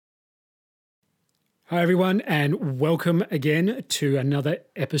Hi, everyone, and welcome again to another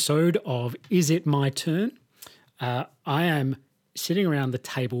episode of Is It My Turn? I am sitting around the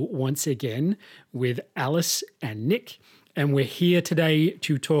table once again with Alice and Nick, and we're here today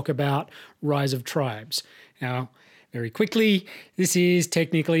to talk about Rise of Tribes. Now, very quickly, this is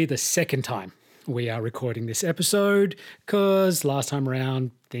technically the second time we are recording this episode because last time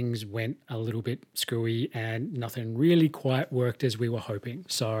around things went a little bit screwy and nothing really quite worked as we were hoping.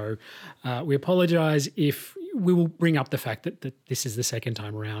 So we apologize if we will bring up the fact that this is the second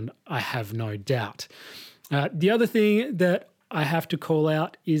time around. I have no doubt. The other thing that I have to call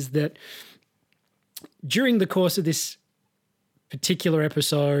out is that during the course of this particular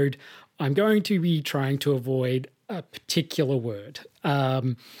episode, I'm going to be trying to avoid a particular word.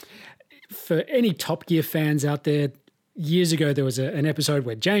 For any Top Gear fans out there, years ago there was an episode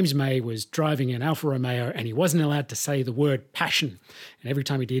where James May was driving an Alfa Romeo and he wasn't allowed to say the word passion. And every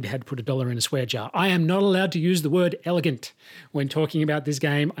time he did, had to put $1 in a swear jar. I am not allowed to use the word elegant when talking about this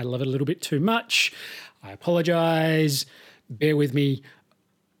game. I love it a little bit too much. I apologize. Bear with me.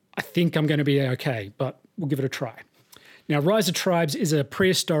 I think I'm going to be okay, but we'll give it a try. Now, Rise of Tribes is a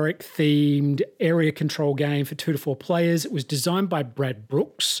prehistoric themed area control game for 2 to 4 players. It was designed by Brad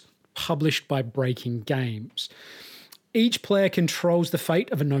Brooks, published by Breaking Games. Each player controls the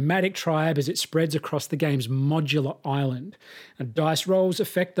fate of a nomadic tribe as it spreads across the game's modular island. And dice rolls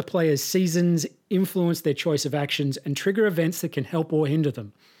affect the player's seasons, influence their choice of actions, and trigger events that can help or hinder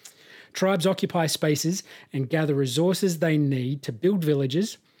them. Tribes occupy spaces and gather resources they need to build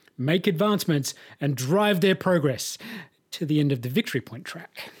villages, make advancements, and drive their progress to the end of the victory point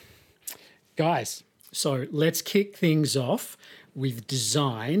track. Guys, so let's kick things off with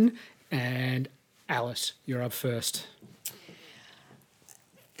design, and Alice, you're up first.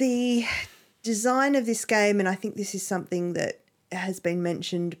 The design of this game, and I think this is something that has been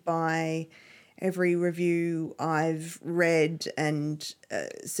mentioned by every review I've read, and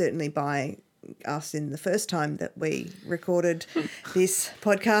certainly by us in the first time that we recorded this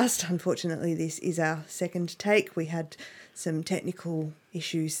podcast. Unfortunately, this is our second take. We had some technical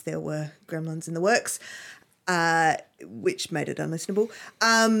issues. There were gremlins in the works, which made it unlistenable.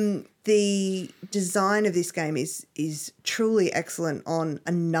 The design of this game is truly excellent on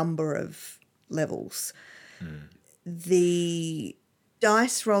a number of levels. The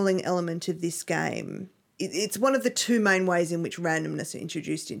dice rolling element of this game, it's one of the 2 main ways in which randomness are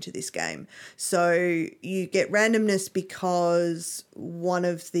introduced into this game. So you get randomness because one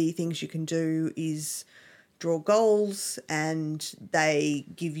of the things you can do is draw goals, and they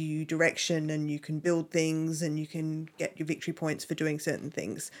give you direction, and you can build things, and you can get your victory points for doing certain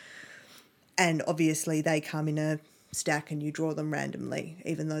things. And obviously they come in a stack and you draw them randomly,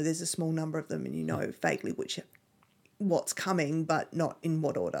 even though there's a small number of them and you know vaguely what's coming, but not in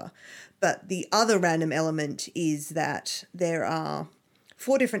what order. But the other random element is that there are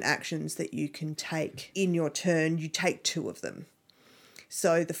 4 different actions that you can take in your turn. You take 2 of them.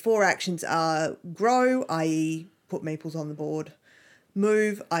 So the 4 actions are grow, i.e. put meeples on the board,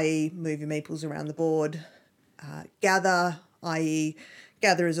 move, i.e. move your meeples around the board, gather, i.e.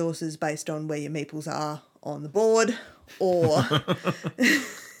 gather resources based on where your meeples are on the board, or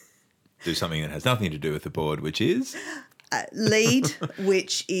do something that has nothing to do with the board, which is? Lead,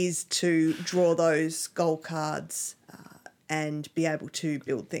 which is to draw those goal cards and be able to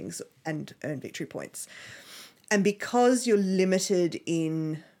build things and earn victory points. And because you're limited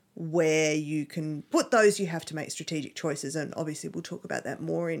in where you can put those, you have to make strategic choices. And obviously we'll talk about that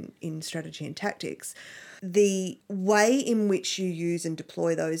more in strategy and tactics. The way in which you use and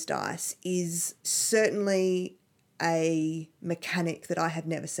deploy those dice is certainly a mechanic that I have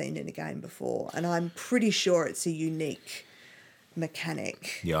never seen in a game before. And I'm pretty sure it's a unique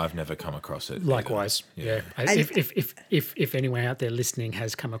mechanic. Yeah, I've never come across it. Likewise, yeah. If anyone out there listening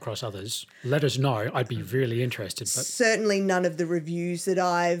has come across others, let us know. I'd be really interested. But certainly none of the reviews that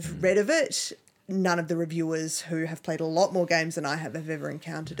I've read of it, none of the reviewers who have played a lot more games than I have ever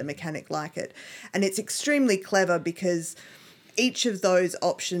encountered a mechanic like it. And it's extremely clever because each of those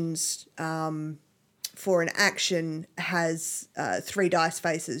options for an action has 3 dice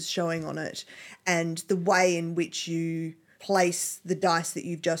faces showing on it. And the way in which you place the dice that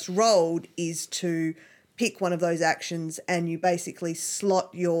you've just rolled is to pick one of those actions, and you basically slot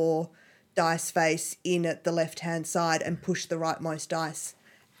your dice face in at the left-hand side and push the rightmost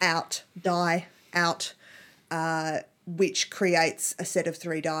die out, which creates a set of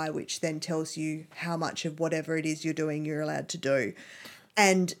 3 die, which then tells you how much of whatever it is you're doing you're allowed to do.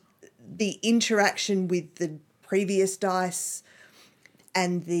 And the interaction with the previous dice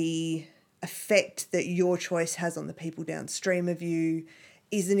and the effect that your choice has on the people downstream of you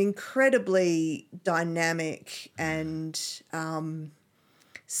is an incredibly dynamic and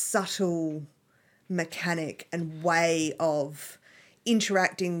subtle mechanic and way of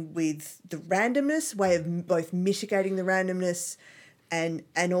interacting with the randomness, way of both mitigating the randomness and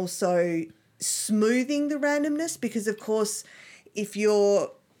also smoothing the randomness, because of course if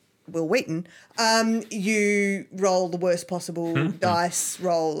you're Will Wheaton, you roll the worst possible dice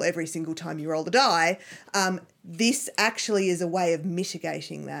roll every single time you roll the die. This actually is a way of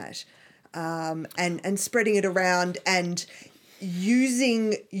mitigating that and spreading it around and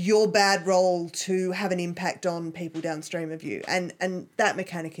using your bad roll to have an impact on people downstream of you. And that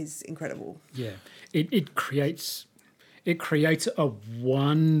mechanic is incredible. Yeah. It creates a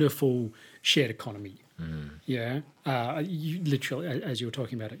wonderful shared economy. Yeah, you literally, as you were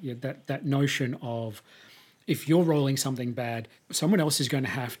talking about it, yeah, that notion of if you're rolling something bad, someone else is going to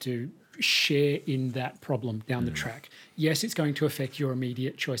have to share in that problem down the track. Yes, it's going to affect your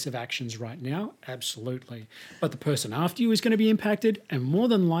immediate choice of actions right now, absolutely. But the person after you is going to be impacted, and more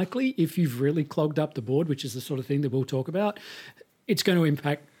than likely, if you've really clogged up the board, which is the sort of thing that we'll talk about, it's going to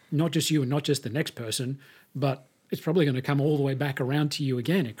impact not just you and not just the next person, but it's probably going to come all the way back around to you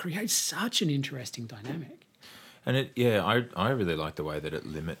again. It creates such an interesting dynamic. And I really like the way that it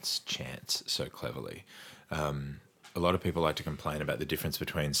limits chance so cleverly. A lot of people like to complain about the difference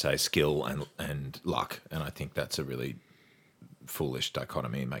between, say, skill and luck, and I think that's a really foolish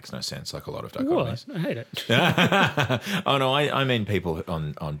dichotomy. It makes no sense, like a lot of dichotomies. What? I hate it. Oh no, I mean people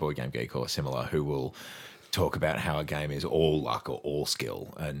on Board Game Geek or similar who will talk about how a game is all luck or all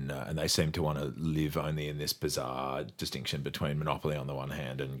skill, and they seem to want to live only in this bizarre distinction between Monopoly on the one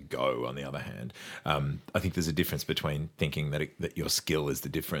hand and Go on the other hand. I think there's a difference between thinking that your skill is the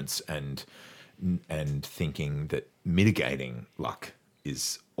difference and thinking that mitigating luck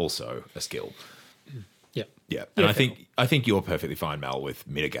is also a skill. Yeah. Yeah, and I think you're perfectly fine, Mel, with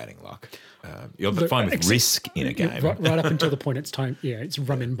mitigating luck. You're fine with risk in a game. Right up until the point it's time, it's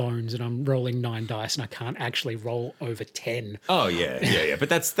rum and bones and I'm rolling 9 dice and I can't actually roll over 10. Oh, yeah. But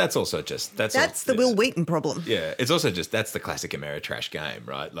that's also just... That's the Will Wheaton problem. Yeah, it's also just, that's the classic Ameritrash game,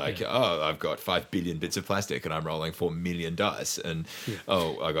 right? Like, I've got 5 billion bits of plastic and I'm rolling 4 million dice and,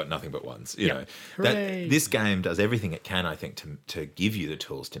 I got nothing but ones. You know, this game does everything it can, I think, to give you the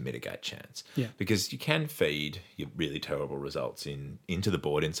tools to mitigate chance. Yeah. Because you can feed your really terrible results into the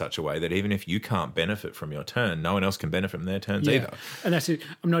board in such a way that even if you can't benefit from your turn, no one else can benefit from their turns either. And that's it.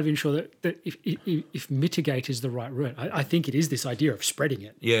 I'm not even sure that if mitigate is the right word. I think it is this idea of spreading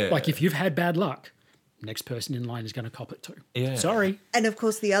it. Yeah. Like if you've had bad luck, next person in line is going to cop it too. Yeah. Sorry. And of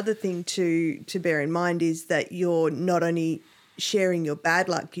course, the other thing to bear in mind is that you're not only sharing your bad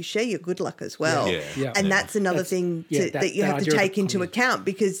luck, you share your good luck as well. Yeah. And that's another thing that you have to take into account,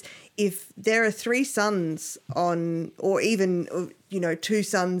 because if there are 3 suns on, or even, 2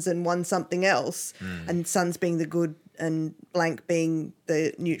 suns and 1 something else, and suns being the good and blank being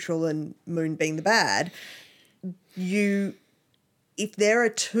the neutral and moon being the bad, if there are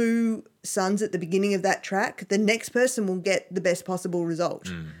 2 suns at the beginning of that track, the next person will get the best possible result.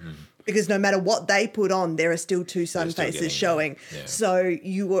 Mm-hmm. Because no matter what they put on, there are still 2 sun faces showing. Yeah. So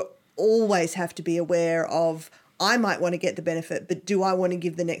you will always have to be aware of, I might want to get the benefit, but do I want to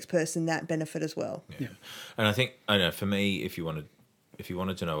give the next person that benefit as well? Yeah. And I know for me, if you wanted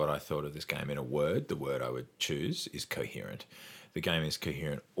to know what I thought of this game in a word, the word I would choose is coherent. The game is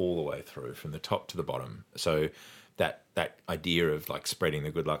coherent all the way through, from the top to the bottom. So that idea of like spreading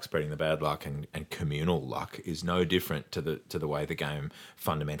the good luck, spreading the bad luck, and communal luck is no different to the way the game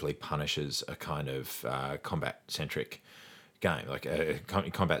fundamentally punishes a kind of combat-centric game, like a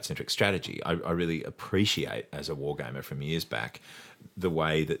combat-centric strategy. I really appreciate, as a wargamer from years back, the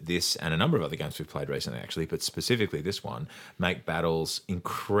way that this and a number of other games we've played recently, actually, but specifically this one, make battles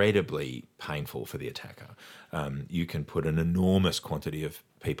incredibly painful for the attacker. You can put an enormous quantity of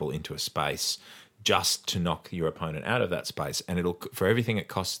people into a space just to knock your opponent out of that space, and for everything it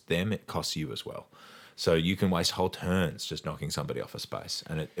costs them, it costs you as well. So you can waste whole turns just knocking somebody off a space,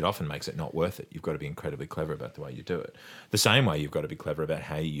 and it often makes it not worth it. You've got to be incredibly clever about the way you do it. The same way you've got to be clever about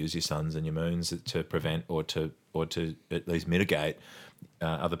how you use your suns and your moons to prevent or to at least mitigate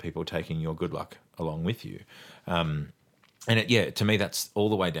other people taking your good luck along with you. And to me, that's all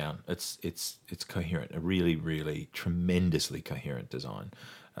the way down. It's coherent, a really, really tremendously coherent design,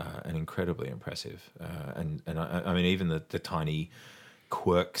 and incredibly impressive. And I mean, even the tiny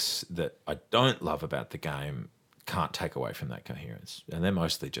quirks that I don't love about the game can't take away from that coherence. And they're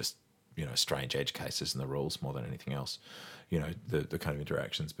mostly just, strange edge cases in the rules more than anything else. The kind of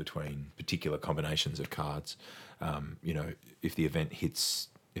interactions between particular combinations of cards. If the event hits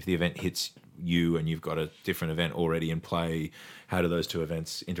If the event hits you and you've got a different event already in play, how do those two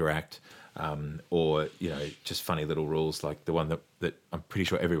events interact? Or, just funny little rules like the one that I'm pretty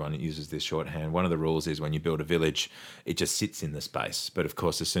sure everyone uses this shorthand. One of the rules is when you build a village, it just sits in the space. But of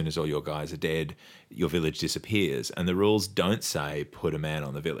course, as soon as all your guys are dead, your village disappears. And the rules don't say put a man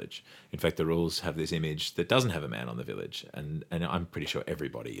on the village. In fact, the rules have this image that doesn't have a man on the village. And I'm pretty sure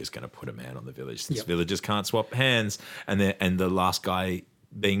everybody is going to put a man on the village since villagers can't swap hands. And the last guy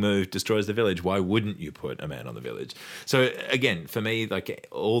being moved destroys the village. Why wouldn't you put a man on the village? So again, for me, like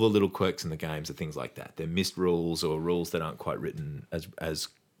all the little quirks in the games are things like that. They're missed rules or rules that aren't quite written as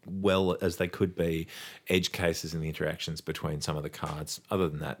well as they could be, edge cases in the interactions between some of the cards. Other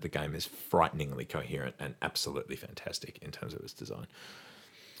than that, the game is frighteningly coherent and absolutely fantastic in terms of its design.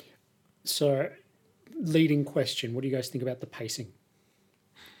 So, leading question, what do you guys think about the pacing?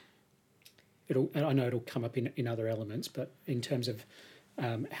 I know it'll come up in other elements, but in terms of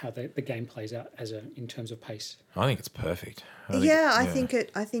how the game plays out in terms of pace. I think it's perfect. I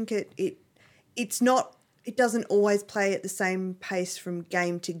think it's not. It doesn't always play at the same pace from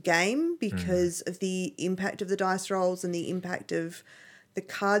game to game because of the impact of the dice rolls and the impact of the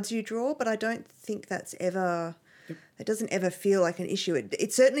cards you draw. But I don't think that's ever. It doesn't ever feel like an issue.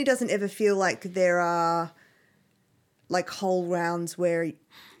 It certainly doesn't ever feel like there are like whole rounds where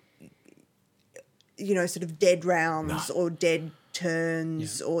sort of dead rounds or dead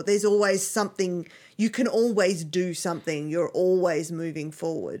turns or there's always something. You can always do something. You're always moving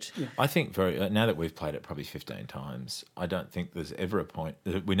forward. Yeah. I think now that we've played it probably 15 times, I don't think there's ever a point.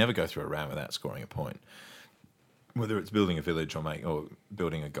 We never go through a round without scoring a point. Whether it's building a village or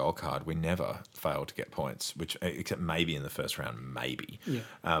building a goal card, we never fail to get points, except maybe in the first round, maybe. Yeah.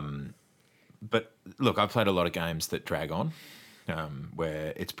 But look, I've played a lot of games that drag on,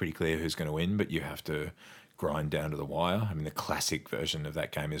 where it's pretty clear who's going to win, but you have to grind down to the wire. I mean, the classic version of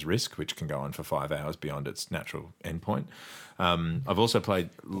that game is Risk, which can go on for 5 hours beyond its natural endpoint. I've also played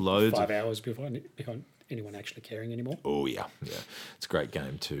loads 5 hours before anyone actually caring anymore. Oh, yeah. It's a great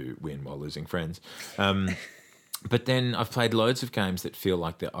game to win while losing friends. But then I've played loads of games that feel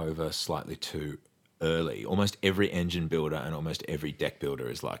like they're over slightly too early. Almost every engine builder and almost every deck builder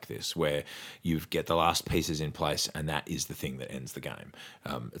is like this, where you get the last pieces in place and that is the thing that ends the game.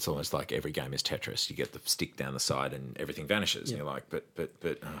 It's almost like every game is Tetris. You get the stick down the side and everything vanishes. And you're like, but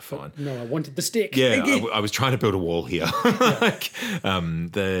fine. But no, I wanted the stick. Yeah, I was trying to build a wall here. I'm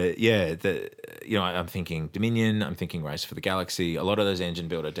thinking Dominion, I'm thinking Race for the Galaxy. A lot of those engine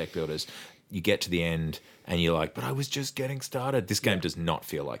builder, deck builders, you get to the end and you're like, but I was just getting started. This game does not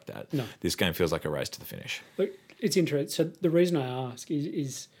feel like that. No. This game feels like a race to the finish. Look, it's interesting. So the reason I ask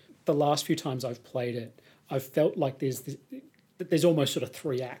is the last few times I've played it, I've felt like there's almost sort of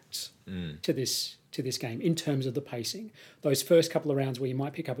 3 acts to this game in terms of the pacing. Those first couple of rounds where you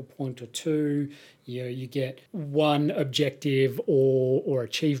might pick up a point or two, you get one objective or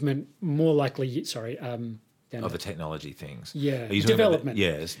achievement, more likely, the technology things. Yeah, development.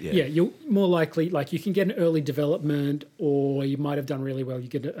 Yes. Yeah, you're more likely, like you can get an early development or you might have done really well. You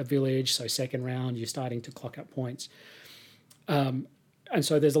get a village, so second round, you're starting to clock up points. And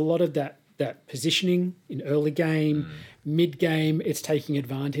so there's a lot of that positioning in early game, mid game, it's taking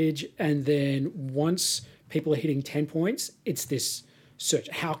advantage. And then once people are hitting 10 points, it's this search.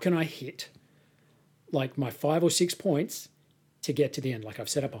 How can I hit like my 5 or 6 points to get to the end? Like I've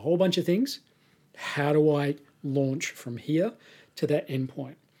set up a whole bunch of things. How do I launch from here to that end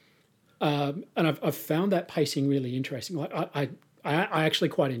point? And I've found that pacing really interesting. Like I actually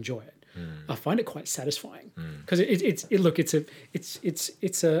quite enjoy it. I find it quite satisfying because it's a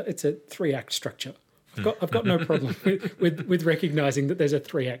 3-act structure. I've got no problem with recognizing that there's a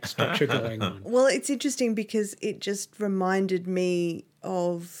 3-act structure going on. Well, it's interesting because it just reminded me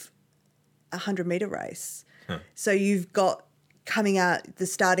of a 100-meter race. So you've got coming out the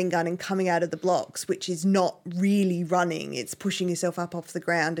starting gun and coming out of the blocks, which is not really running. It's pushing yourself up off the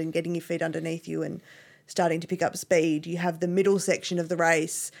ground and getting your feet underneath you and starting to pick up speed. You have the middle section of the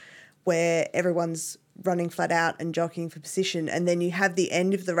race where everyone's running flat out and jockeying for position. And then you have the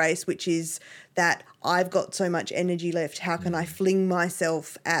end of the race, which is that I've got so much energy left. How can I fling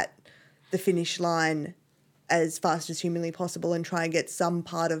myself at the finish line as fast as humanly possible and try and get some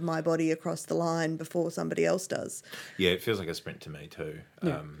part of my body across the line before somebody else does? Yeah, it feels like a sprint to me too.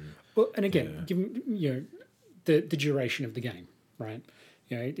 Yeah. Well, and again, given the duration of the game, right?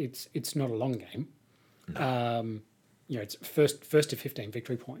 It's not a long game. No. It's first to 15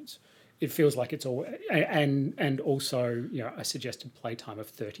 victory points. it feels like it's all, and also, a suggested playtime of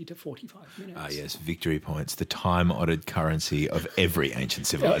 30 to 45 minutes. Ah, yes, victory points, the time-honoured currency of every ancient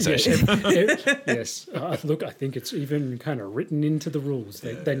civilization. Yes. Look, I think it's even kind of written into the rules.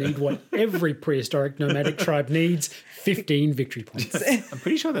 They need what every prehistoric nomadic tribe needs, 15 victory points. I'm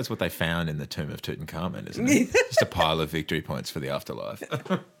pretty sure that's what they found in the tomb of Tutankhamun, isn't it? Just a pile of victory points for the afterlife.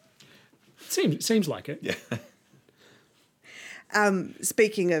 Seems like it. Yeah.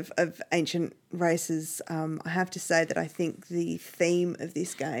 Speaking of ancient races, I have to say that I think the theme of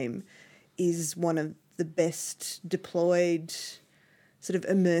this game is one of the best deployed sort of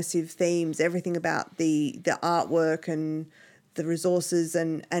immersive themes. Everything about the artwork and the resources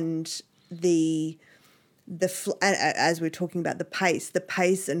and as we're talking about the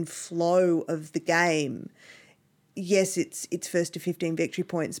pace and flow of the game. Yes, it's first to 15 victory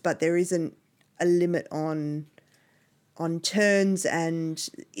points, but there isn't a limit on turns, and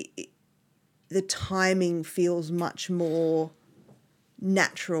the timing feels much more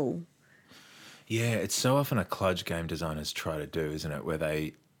natural. Yeah, it's so often a kludge game designers try to do, isn't it? Where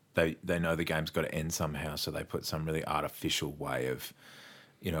they know the game's got to end somehow, so they put some really artificial way of,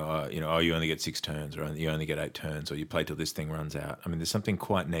 you only get 6 turns, or you only get 8 turns, or you play till this thing runs out. I mean, there's something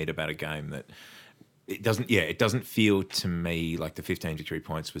quite neat about a game that it doesn't feel to me like the 15 victory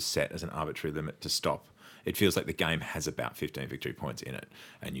points was set as an arbitrary limit to stop. It feels like the game has about 15 victory points in it,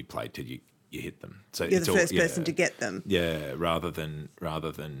 and you play till you hit them. So You're the first person to get them. Yeah, rather than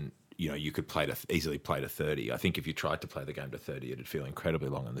you could easily play to 30. I think if you tried to play the game to 30, it'd feel incredibly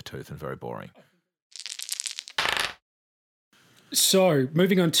long in the tooth and very boring. So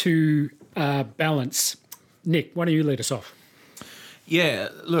moving on to balance. Nick, why don't you lead us off? Yeah,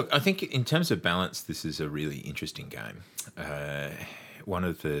 look, I think in terms of balance, this is a really interesting game. One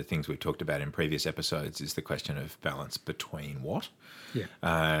of the things we've talked about in previous episodes is the question of balance between what?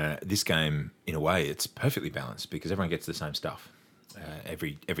 Yeah. This game, in a way, it's perfectly balanced because everyone gets the same stuff.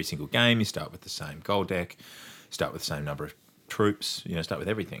 Every single game, you start with the same gold deck, start with the same number of troops, start with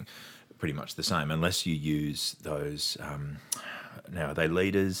everything pretty much the same, unless you use those, now are they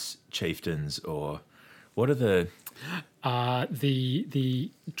leaders, chieftains, or what are the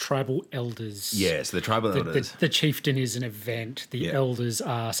tribal elders. Yes, the tribal elders. The chieftain is an event. The elders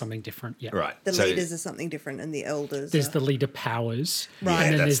are something different. Yeah, right. The leaders are something different, and the elders. There's the leader powers, Right.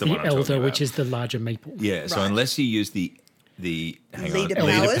 and then that's there's the the one I'm talking elder, about. which is the larger meeple. Yeah. So Right. unless you use the Leader leader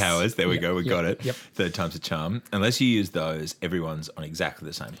powers. powers. There we go. We got it. Yep. Third time's a charm. Unless you use those, everyone's on exactly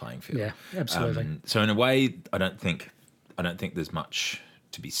the same playing field. Yeah, absolutely. So in a way, I don't think there's much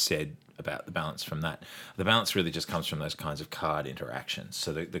to be said about the balance from that. The balance really just comes from those kinds of card interactions.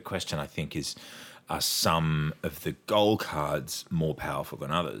 So the question, I think, is, are some of the goal cards more powerful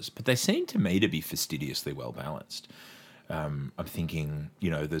than others? But they seem to me to be fastidiously well balanced. I'm thinking,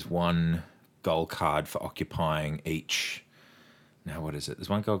 there's one goal card for occupying each. Now, what is it? There's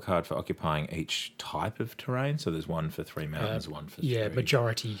one gold card for occupying each type of terrain. So there's one for 3 mountains, one for 3.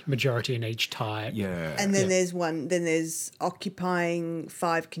 Majority in each type. Yeah. And then there's occupying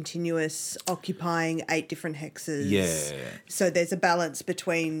 5 continuous, occupying 8 different hexes. Yeah. So there's a balance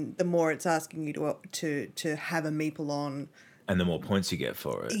between the more it's asking you to have a meeple on. And the more points you get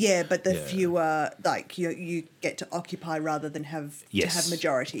for it. Yeah, but the fewer, like you get to occupy rather than have to have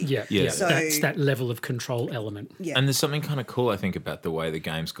majority. Yeah. Yeah. So that's that level of control element. Yeah. And there's something kind of cool, I think, about the way the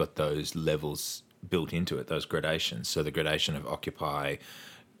game's got those levels built into it, those gradations. So the gradation of occupy,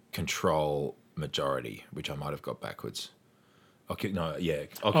 control, majority, which I might have got backwards. Occupy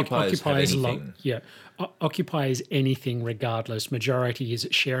is have anything. Occupy is anything regardless. Majority is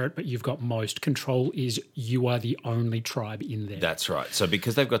share it, but you've got most. Control is you are the only tribe in there. That's right. So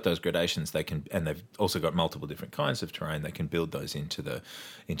because they've got those gradations, they can, and they've also got multiple different kinds of terrain, they can build those into the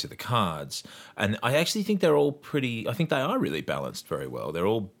cards. And I actually think they're all pretty. I think they are really balanced very well. They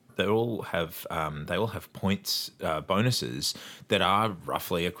all have points bonuses that are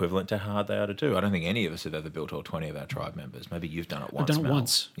roughly equivalent to how hard they are to do. I don't think any of us have ever built all 20 of our tribe members. Maybe you've done it once. I've done it Mel.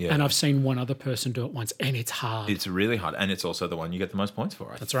 once, Yeah. and I've seen one other person do it once, and it's hard. It's really hard, and it's also the one you get the most points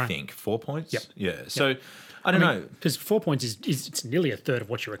for. That's right. I think 4 points. Yep. Yeah. So I don't know. Because 4 points is it's nearly a third of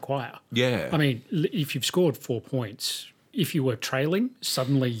what you require. Yeah. I mean, if you've scored 4 points, if you were trailing,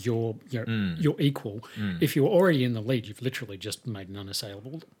 suddenly you're equal. If you're already in the lead, you've literally just made an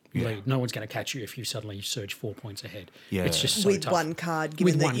unassailable lead. No one's going to catch you if you suddenly surge 4 points ahead. Yeah. It's just so with tough. one card,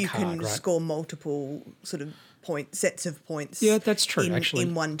 given that one you card, can right. score multiple sort of sets of points. Yeah, that's true, actually.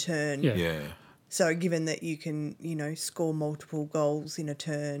 in one turn. Yeah. Yeah. So given that you can, score multiple goals in a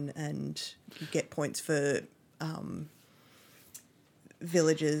turn and you get points for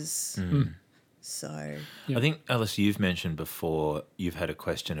villages, So I think, Alice, you've mentioned before you've had a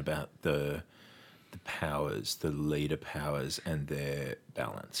question about the powers, the leader powers and their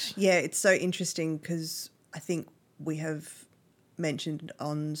balance. yeah, it's so interesting because I think we have mentioned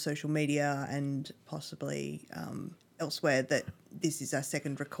on social media and possibly elsewhere that this is our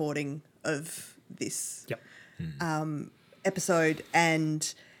second recording of this Yep. episode,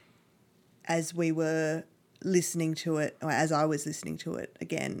 and as we were listening to it, or as I was listening to it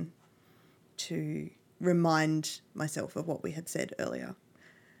again, to remind myself of what we had said earlier,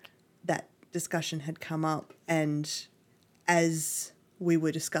 that discussion had come up, and as we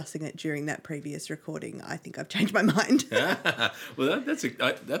were discussing it during that previous recording, I think I've changed my mind. Well,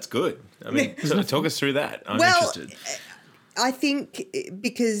 that's good. I mean, so talk us through that. I'm Well, interested. I think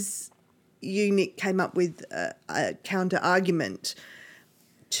because you, Nick, came up with a counter argument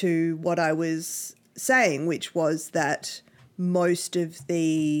to what I was saying, which was that most of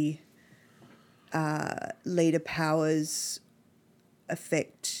the leader powers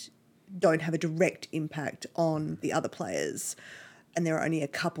don't have a direct impact on the other players, and there are only a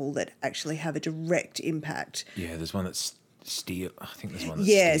couple that actually have a direct impact. Yeah, there's one that's steal. I think there's one that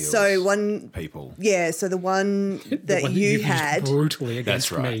steals so one people. Yeah, so the one that The one you used had brutally against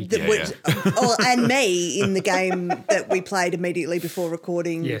That's right. me. that and me in the game that we played immediately before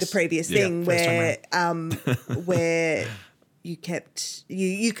recording Yes. the previous Yeah, thing, first time where you kept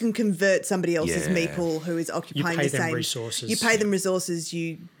you can convert somebody else's Yeah. meeple who is occupying pay the them same resources. You pay them resources.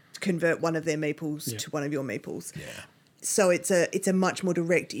 You convert one of their meeples Yeah. to one of your meeples. Yeah. So it's a much more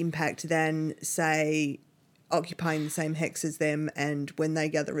direct impact than, say, occupying the same hex as them, and when they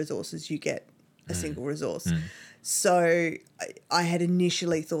gather resources, you get a single resource. So I had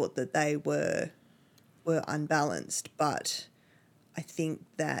initially thought that they were unbalanced, but I think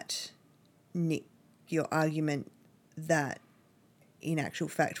that, Nick, your argument that in actual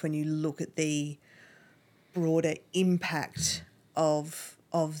fact, when you look at the broader impact of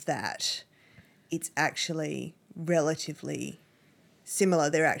that, it's actually relatively similar.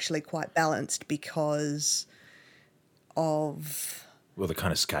 They're actually quite balanced because of Well, the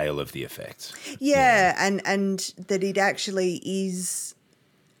kind of scale of the effect. and that it actually is,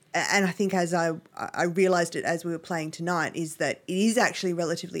 and I think as I realised it as we were playing tonight, is that it is actually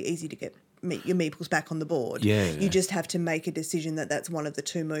relatively easy to get your meeples back on the board. Yeah. You just have to make a decision that that's one of the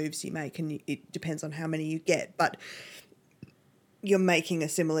two moves you make, and it depends on how many you get, but you're making a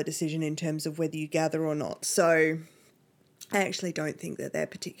similar decision in terms of whether you gather or not. So I actually don't think that they're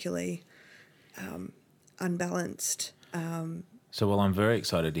particularly unbalanced. So while I'm very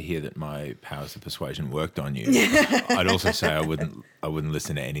excited to hear that my powers of persuasion worked on you, I'd also say I wouldn't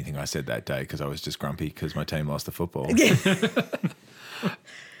listen to anything I said that day because I was just grumpy because my team lost the football.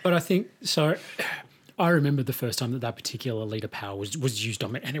 But I think so. I remember the first time that particular leader power was used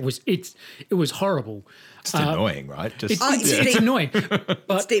on me, and it was horrible. It's annoying, right? Just It's annoying.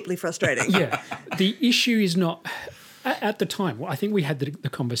 It's deeply frustrating. Yeah, the issue is not at the time. Well, I think we had the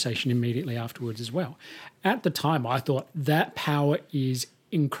conversation immediately afterwards as well. At the time, I thought that power is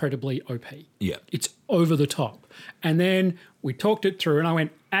incredibly OP. Yeah. It's over the top. And then we talked it through, and I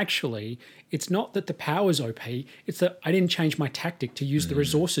went, actually, it's not that the power's OP. It's that I didn't change my tactic to use the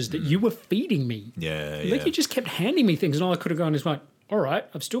resources that you were feeding me. Yeah, Like you just kept handing me things, and all I could have gone is like, all right,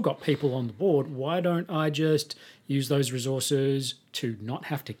 I've still got people on the board. Why don't I just use those resources to not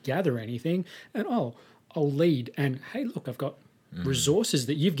have to gather anything? And I'll lead. And hey, look, I've got resources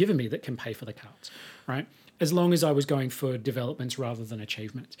that you've given me that can pay for the cards, right? As long as I was going for developments rather than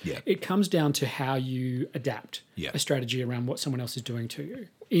achievements. Yeah. It comes down to how you adapt Yeah. a strategy around what someone else is doing to you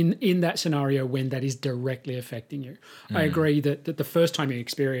in that scenario when that is directly affecting you. I agree that the first time you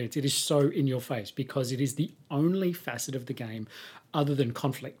experience it is so in your face because it is the only facet of the game other than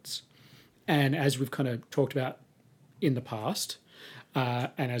conflicts. And as we've kind of talked about in the past, and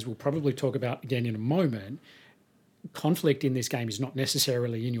as we'll probably talk about again in a moment, conflict in this game is not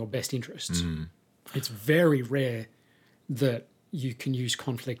necessarily in your best interests. It's very rare that you can use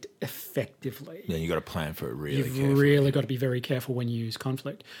conflict effectively. Yeah, you got to plan for it really You've carefully. really got to be very careful when you use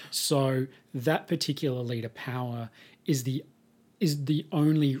conflict. So that particular leader power is the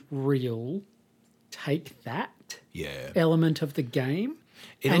only real take that Yeah. element of the game.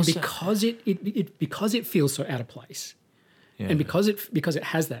 It And also- because it feels so out of place. Yeah. And because it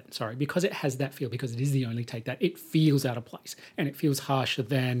has that feel, because it is the only take that, it feels out of place and it feels harsher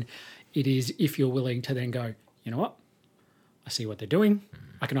than it is if you're willing to then go, you know what? I see what they're doing.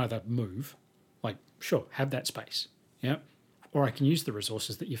 I can either move, like, sure, have that space, yeah, or I can use the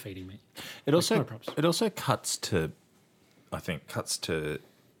resources that you're feeding me. It also no props. it also cuts to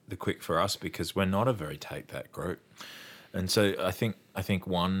the quick for us because we're not a very take that group, and so I think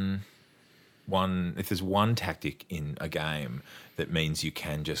one one tactic in a game that means you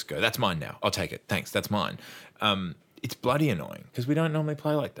can just go, that's mine now, I'll take it, thanks, that's mine. It's bloody annoying because we don't normally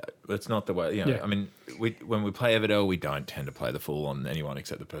play like that. It's not the way, Yeah. I mean, when we play Everdell, we don't tend to play the fool on anyone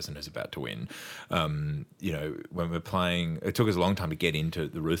except the person who's about to win. When we're playing, it took us a long time to get into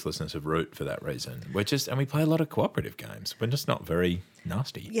the ruthlessness of Root for that reason. And we play a lot of cooperative games. We're just not very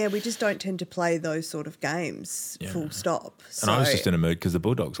nasty. Yeah, we just don't tend to play those sort of games, full stop. And I was just in a mood because the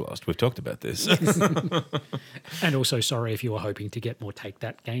Bulldogs lost. We've talked about this. And also, sorry if you were hoping to get more take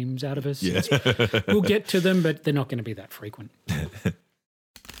that games out of us. Yeah. We'll get to them, but they're not going to be that frequent.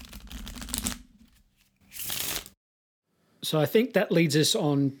 So I think that leads us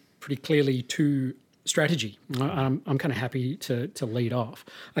on pretty clearly to strategy. I'm kind of happy to lead off.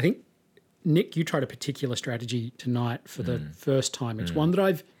 I think, Nick, you tried a particular strategy tonight for the first time. It's one that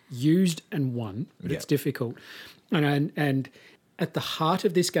I've used and won, but it's difficult. And at the heart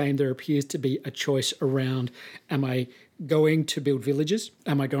of this game, there appears to be a choice around, am I going to build villages?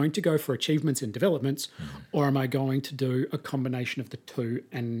 Am I going to go for achievements and developments? Or am I going to do a combination of the two?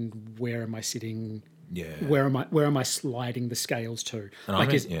 And where am I sitting? Yeah. Where am I sliding the scales to?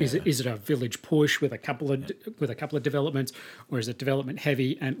 And is it a village push with a couple of developments, or is it development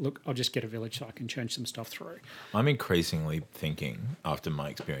heavy? And look, I'll just get a village so I can change some stuff through. I'm increasingly thinking, after my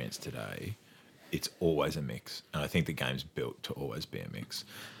experience today, it's always a mix. And I think the game's built to always be a mix.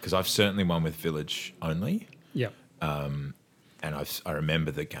 Because I've certainly won with village only. Yeah. And I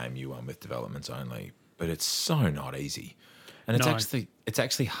remember the game you won with developments only. But it's so not easy. And it's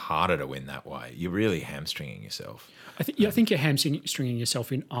actually harder to win that way. You're really hamstringing yourself. I think you're hamstringing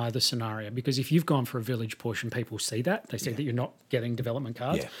yourself in either scenario, because if you've gone for a village push and people see that, they see that you're not getting development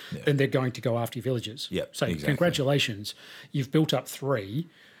cards, then they're going to go after your villages. Yep, so exactly. Congratulations, you've built up 3,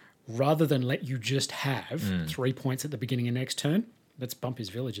 rather than let you just have 3 points at the beginning of next turn. Let's bump his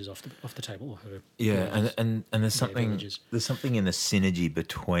villages off the table. Or her. Yeah, and there's something in the synergy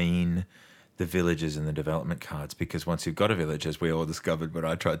between the villages and the development cards, because once you've got a village, as we all discovered when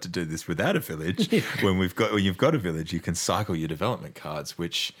I tried to do this without a village, when you've got a village, you can cycle your development cards,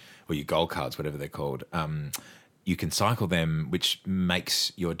 or your gold cards, whatever they're called. You can cycle them, which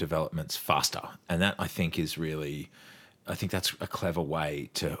makes your developments faster, and that I think that's a clever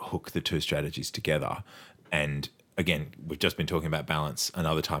way to hook the two strategies together. And again, we've just been talking about balance.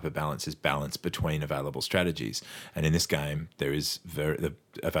 Another type of balance is balance between available strategies. And in this game, the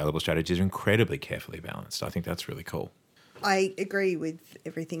available strategies are incredibly carefully balanced. I think that's really cool. I agree with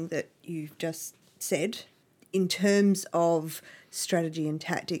everything that you've just said. In terms of strategy and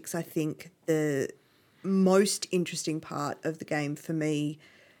tactics, I think the most interesting part of the game for me,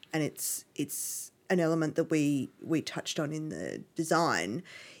 and it's an element that we touched on in the design,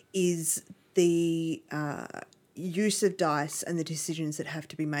 is the use of dice and the decisions that have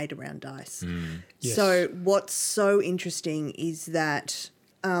to be made around dice. Yes. So what's so interesting is that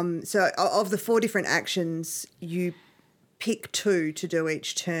so of the 4 different actions, you pick 2 to do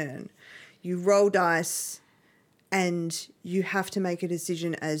each turn. You roll dice and you have to make a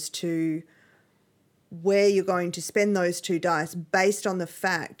decision as to where you're going to spend those 2 dice based on the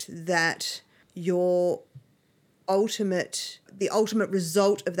fact that the ultimate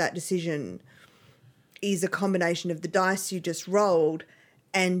result of that decision is a combination of the dice you just rolled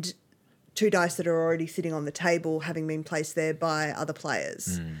and 2 dice that are already sitting on the table, having been placed there by other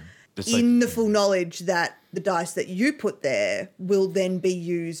players. In the full knowledge that the dice that you put there will then be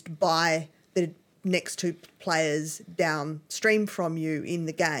used by the next 2 players downstream from you in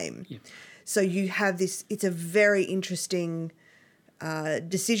the game. Yeah. So you have this, it's a very interesting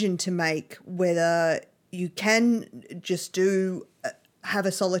decision to make, whether you can just have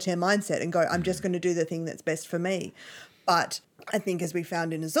a solitaire mindset and go, I'm just going to do the thing that's best for me. But I think, as we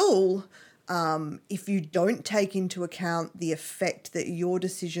found in Azul, if you don't take into account the effect that your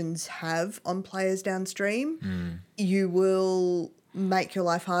decisions have on players downstream, you will make your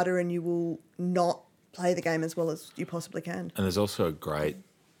life harder and you will not play the game as well as you possibly can. And there's also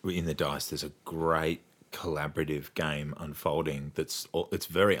in the dice, there's a great collaborative game unfolding it's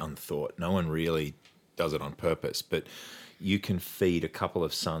very unthought. No one really does it on purpose, but you can feed a couple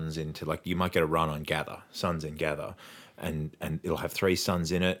of suns into, like, you might get a run on suns in gather, and it'll have 3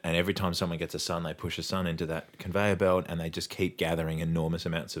 suns in it, and every time someone gets a sun, they push a sun into that conveyor belt and they just keep gathering enormous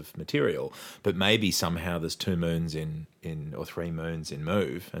amounts of material. But maybe somehow there's 2 moons or 3 moons in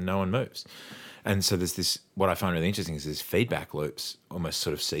move and no one moves. And so there's this, what I find really interesting is there's feedback loops, almost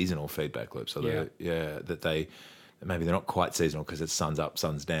sort of seasonal feedback loops. So that maybe they're not quite seasonal because it's sun's up,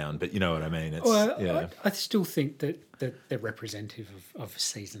 sun's down, but you know what I mean. It's, Well, I still think that they're representative of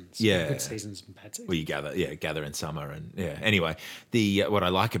seasons. Yeah. Good seasons and bad seasons. Well, you gather in summer, and Anyway, the what I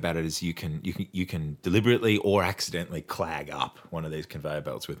like about it is you can deliberately or accidentally clag up one of these conveyor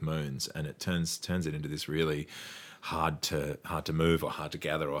belts with moons, and it turns it into this really hard to move or hard to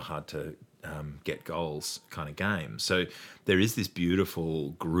gather or hard to get goals kind of game. So there is this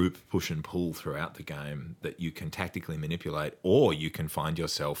beautiful group push and pull throughout the game that you can tactically manipulate, or you can find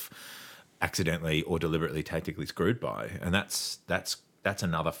yourself accidentally or deliberately tactically screwed by, and that's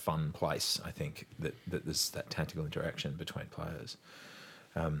another fun place, I think, that there's that tactical interaction between players.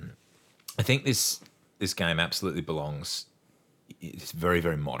 I think this game absolutely belongs. It's very,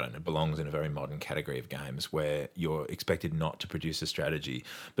 very modern. It belongs in a very modern category of games where you're expected not to produce a strategy,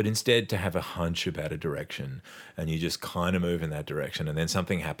 but instead to have a hunch about a direction, and you just kind of move in that direction, and then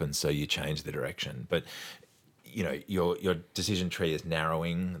something happens, so you change the direction. But you know, your decision tree is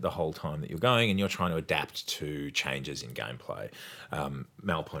narrowing the whole time that you're going, and you're trying to adapt to changes in gameplay.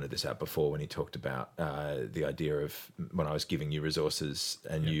 Mal pointed this out before when he talked about the idea of when I was giving you resources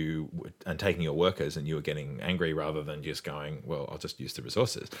and and taking your workers, and you were getting angry rather than just going, well, I'll just use the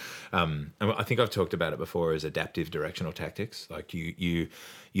resources. And I think I've talked about it before as adaptive directional tactics. Like you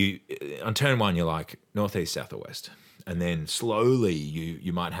on turn one, you're like northeast, south, or west. And then slowly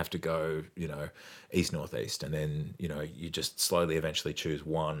you might have to go, east, northeast, and then, you just slowly eventually choose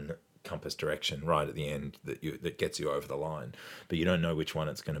one compass direction right at the end that gets you over the line. But you don't know which one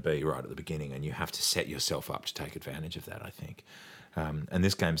it's going to be right at the beginning, and you have to set yourself up to take advantage of that, I think. And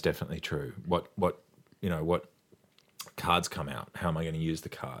this game's definitely true. What cards come out? How am I going to use the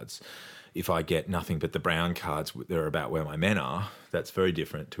cards? If I get nothing but the brown cards that are about where my men are, that's very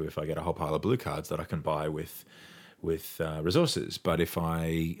different to if I get a whole pile of blue cards that I can buy with resources. But if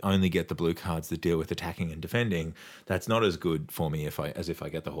I only get the blue cards that deal with attacking and defending, that's not as good for me as if I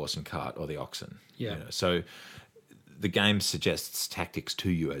get the horse and cart or the oxen. Yeah. So the game suggests tactics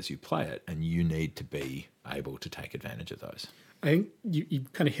to you as you play it, and you need to be able to take advantage of those. I think you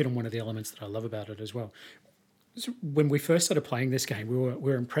kind of hit on one of the elements that I love about it as well. So when we first started playing this game, we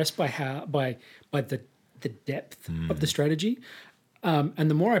were impressed by the depth of the strategy, and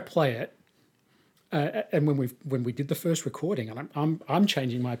the more I play it. And when we did the first recording, and I'm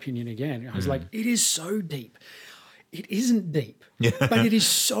changing my opinion again. I was like, it is so deep. It isn't deep, but it is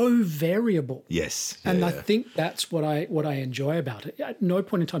so variable. Yes, and I think that's what I enjoy about it. At no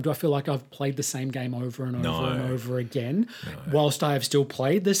point in time do I feel like I've played the same game over and over and over again, whilst I have still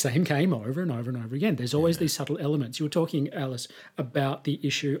played the same game over and over and over again. There's always these subtle elements. You were talking, Alice, about the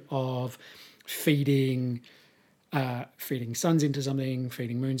issue of feeding suns into something,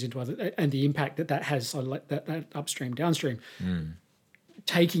 feeding moons into other, and the impact that has, so like that upstream, downstream.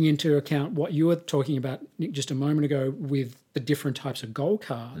 Taking into account what you were talking about, Nick, just a moment ago with the different types of goal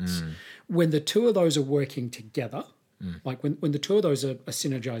cards, when the two of those are working together, like when the two of those are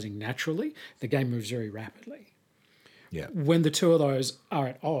synergizing naturally, the game moves very rapidly. Yeah. When the two of those are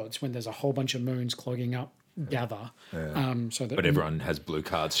at odds, when there's a whole bunch of moons clogging up gather, so that but everyone has blue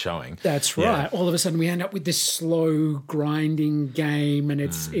cards showing. That's right. All of a sudden, we end up with this slow grinding game, and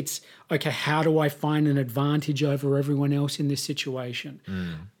it's okay. How do I find an advantage over everyone else in this situation?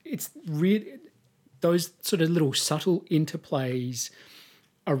 It's really those sort of little subtle interplays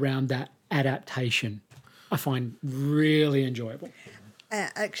around that adaptation I find really enjoyable.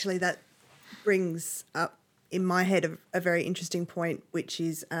 Actually, that brings up in my head a very interesting point, which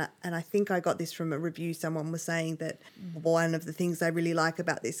is, and I think I got this from a review, someone was saying that one of the things they really like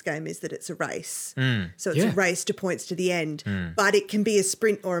about this game is that it's a race. So it's a race to points to the end, but it can be a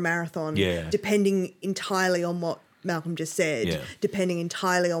sprint or a marathon, depending entirely on what Malcolm just said, depending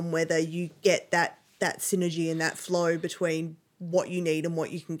entirely on whether you get that synergy and that flow between what you need and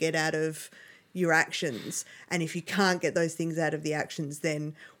what you can get out of your actions. And if you can't get those things out of the actions,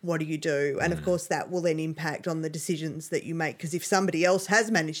 then what do you do? And of course that will then impact on the decisions that you make, because if somebody else has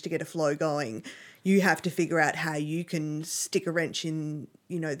managed to get a flow going, you have to figure out how you can stick a wrench in,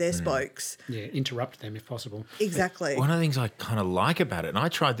 their spokes. Yeah, interrupt them if possible. Exactly. One of the things I kind of like about it, and I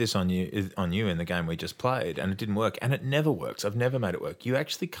tried this on you in the game we just played, and it didn't work, and it never works. I've never made it work. You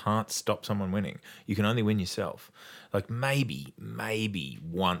actually can't stop someone winning. You can only win yourself. Like maybe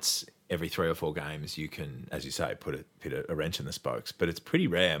once every 3 or 4 games you can, as you say, put a wrench in the spokes, but it's pretty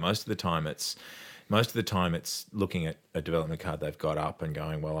rare. Most of the time it's looking at a development card they've got up and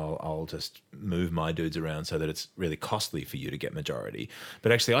going, well, I'll just move my dudes around so that it's really costly for you to get majority.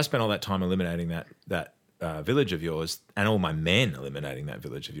 But actually I spent all that time eliminating that village of yours and all my men eliminating that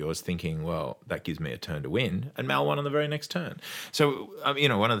village of yours, thinking, well, that gives me a turn to win, and Mal won on the very next turn. So,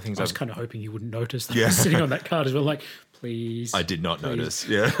 one of the things I was kind of hoping you wouldn't notice that I was sitting on that card as well. Like, please. I did not notice.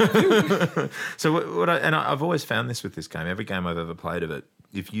 Yeah. So I've always found this with this game. Every game I've ever played of it,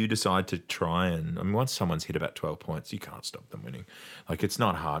 if you decide to try and, once someone's hit about 12 points, you can't stop them winning. Like, it's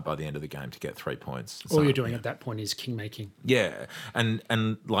not hard by the end of the game to get 3 points. All you're doing at that point is king making. Yeah.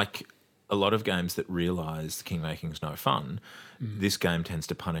 And like a lot of games that realise king making is no fun, this game tends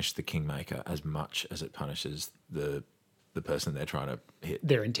to punish the kingmaker as much as it punishes the person they're trying to hit.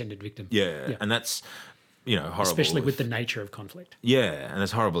 Their intended victim. Yeah. And that's, horrible. Especially with the nature of conflict. Yeah, and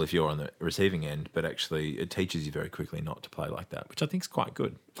it's horrible if you're on the receiving end, but actually it teaches you very quickly not to play like that, which I think is quite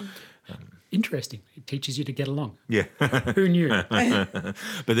good. Interesting. It teaches you to get along. Yeah. Who knew?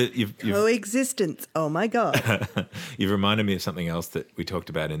 But you've Coexistence. Oh my God. You've reminded me of something else that we talked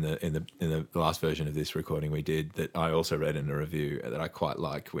about in the last version of this recording we did that I also read in a review that I quite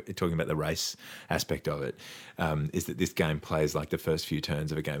like. We're talking about the race aspect of it, is that this game plays like the first few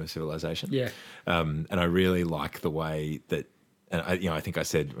turns of a game of Civilization. Yeah. And I really like the way that, and I think I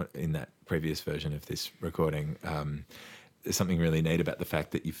said in that previous version of this recording, there's something really neat about the fact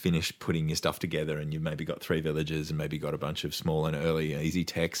that you finish putting your stuff together and you've maybe got 3 villages and maybe got a bunch of small and early easy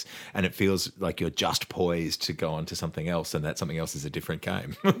techs, and it feels like you're just poised to go on to something else, and that something else is a different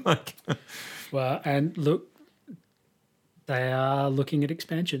game. Well, and look, they are looking at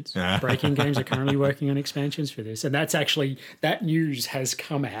expansions. Breaking Games are currently working on expansions for this, and that news has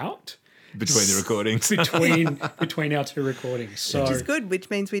come out between the recordings. between our 2 recordings. So, Which is good, which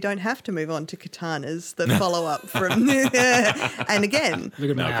means we don't have to move on to Katanas, the follow-up from... and again,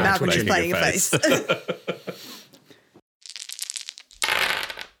 look at Malcolm is playing a face.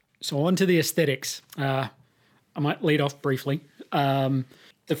 So on to the aesthetics. I might lead off briefly. The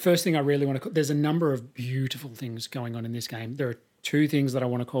first thing I really want to... There's a number of beautiful things going on in this game. There are 2 things that I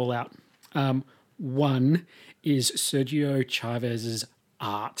want to call out. One is Sergio Chavez's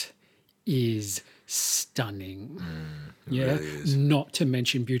art is stunning. Really is. Not to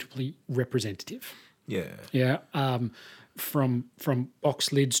mention beautifully representative. Yeah. From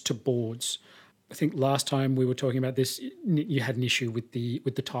box lids to boards. I think last time we were talking about this, you had an issue with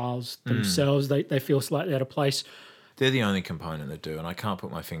the tiles themselves. They feel slightly out of place. They're the only component that do, and I can't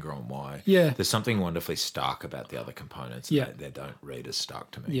put my finger on why. Yeah. There's something wonderfully stark about the other components. And Yeah. They don't read as stark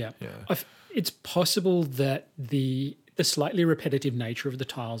to me. Yeah. It's possible that the slightly repetitive nature of the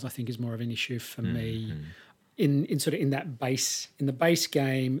tiles, I think, is more of an issue for me. In the base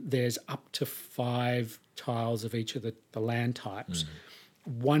game, there's up to 5 tiles of each of the land types.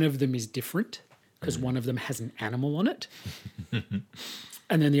 One of them is different because one of them has an animal on it.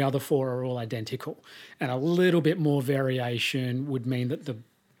 And then the other 4 are all identical. And a little bit more variation would mean that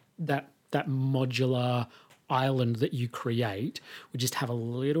that modular island that you create would just have a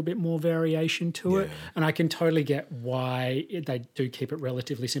little bit more variation to it. And I can totally get why they do keep it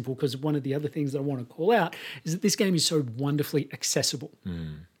relatively simple, because one of the other things that I want to call out is that this game is so wonderfully accessible.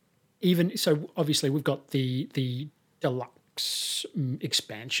 Even so, obviously we've got the deluxe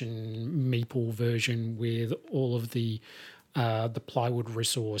expansion meeple version with all of the plywood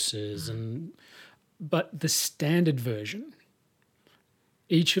resources, but the standard version,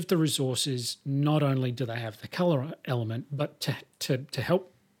 each of the resources, not only do they have the color element, but to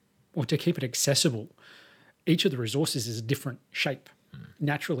help or to keep it accessible, each of the resources is a different shape,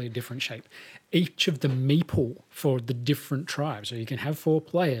 naturally a different shape. Each of the meeple for the different tribes, so you can have 4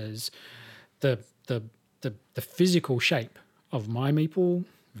 players, the physical shape of my meeple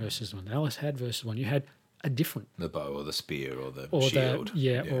versus one Alice had versus one you had are different. The bow or the spear or the shield,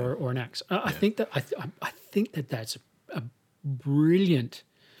 or an axe. I think that that's a brilliant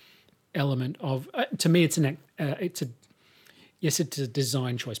element of. To me, it's a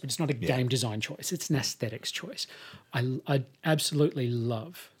design choice, but it's not a game design choice. It's an aesthetics choice. I absolutely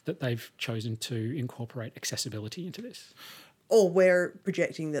love that they've chosen to incorporate accessibility into this. Or we're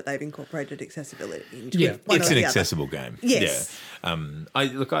projecting that they've incorporated accessibility into it. It's an accessible game. Yes. Yeah. I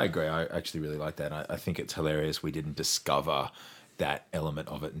agree. I actually really like that. I think it's hilarious we didn't discover that element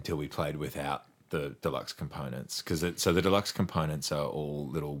of it until we played without the deluxe components. So the deluxe components are all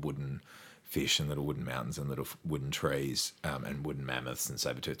little wooden fish and little wooden mountains and little wooden trees and wooden mammoths and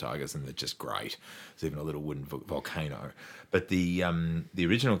saber-toothed tigers, and they're just great. There's even a little wooden volcano. But the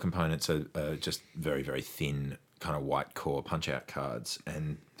original components are just very, very thin kind of white core punch-out cards,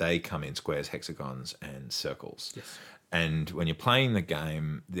 and they come in squares, hexagons, and circles. Yes. And when you're playing the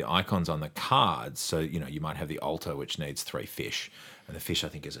game, the icons on the cards, so, you might have the altar, which needs 3 fish, and the fish, I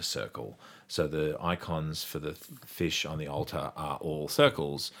think, is a circle. So the icons for the fish on the altar are all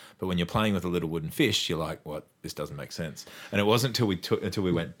circles. But when you're playing with a little wooden fish, you're like, what? This doesn't make sense. And it wasn't until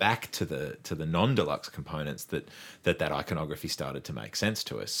we went back to the non-deluxe components that iconography started to make sense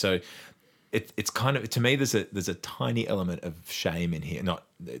to us. So it's kind of, to me, there's a tiny element of shame in here. Not,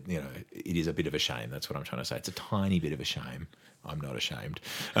 it is a bit of a shame. That's what I'm trying to say. It's a tiny bit of a shame. I'm not ashamed.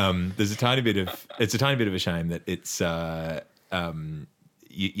 It's a tiny bit of a shame that it's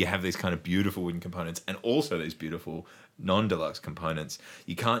you have these kind of beautiful wooden components and also these beautiful non-deluxe components.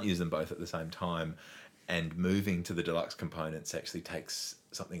 You can't use them both at the same time, and moving to the deluxe components actually takes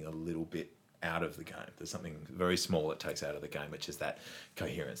something a little bit out of the game. There's something very small it takes out of the game, which is that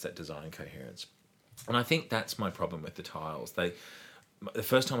coherence, that design coherence. And I think that's my problem with the tiles. The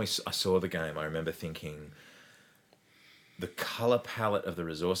first time I saw the game, I remember thinking the color palette of the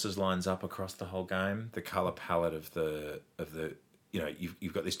resources lines up across the whole game. The color palette of the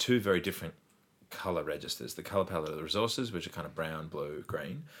you've got these 2 very different color registers. The color palette of the resources, which are kind of brown, blue,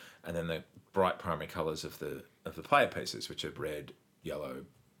 green, and then the bright primary colors of the player pieces, which are red, yellow,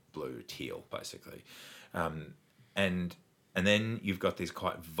 blue, teal, basically. And then you've got these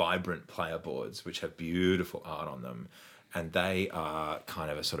quite vibrant player boards, which have beautiful art on them. And they are kind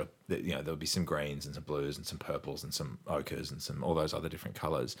of a sort of, there'll be some greens and some blues and some purples and some ochres and some all those other different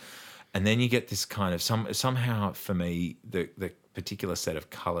colors. And then you get this kind of, somehow for me, the particular set of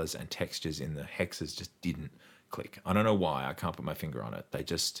colors and textures in the hexes just didn't click. I don't know why. I can't put my finger on it.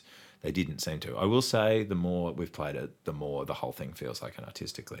 They didn't seem to. I will say the more we've played it, the more the whole thing feels like an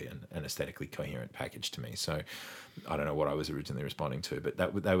artistically and aesthetically coherent package to me. So I don't know what I was originally responding to, but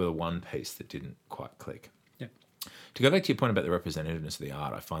they were the one piece that didn't quite click. Yeah. To go back to your point about the representativeness of the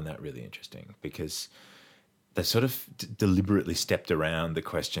art, I find that really interesting because they sort of deliberately stepped around the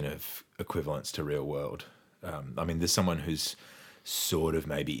question of equivalence to real world. There's someone who's sort of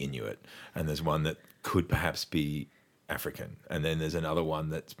maybe Inuit, and there's one that could perhaps be African, and then there's another one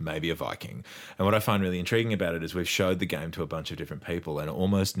that's maybe a Viking. And what I find really intriguing about it is we've showed the game to a bunch of different people, and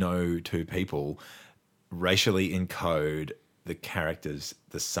almost no 2 people racially encode the characters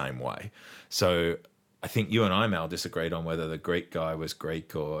the same way. So I think you and I, Mal, disagreed on whether the Greek guy was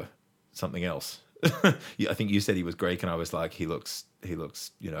Greek or something else. I think you said he was Greek, and I was like, he looks,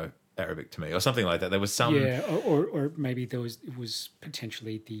 Arabic to me, or something like that. There was some, or maybe it was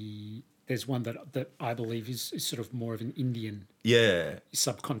potentially there's one that I believe is sort of more of an Indian,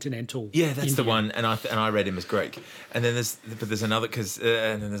 subcontinental. Yeah, that's Indian. the one, and I read him as Greek. And then there's another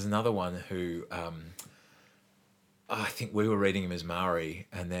and then there's another one who, I think we were reading him as Maori,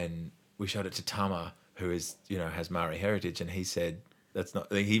 and then we showed it to Tama, who is has Maori heritage, and he said, that's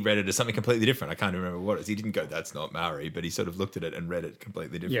not. He read it as something completely different. I can't remember what it is. He didn't go, "That's not Maori," but he sort of looked at it and read it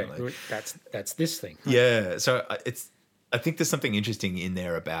completely differently. Yeah, that's this thing. Right? Yeah, so I think there's something interesting in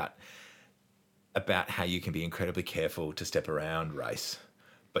there about how you can be incredibly careful to step around race,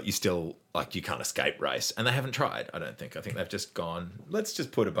 but you still you can't escape race. And they haven't tried. I don't think. I think they've just gone, let's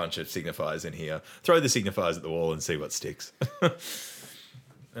just put a bunch of signifiers in here, throw the signifiers at the wall, and see what sticks.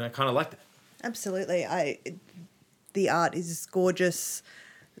 And I kind of like that. Absolutely. The art is gorgeous.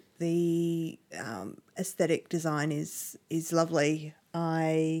 The aesthetic design is lovely.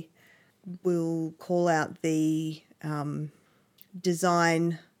 I will call out the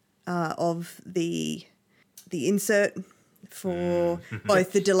design of the insert for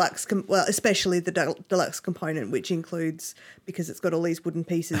both the deluxe, especially the deluxe component, which includes, because it's got all these wooden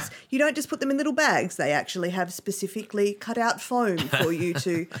pieces, you don't just put them in little bags. They actually have specifically cut out foam for you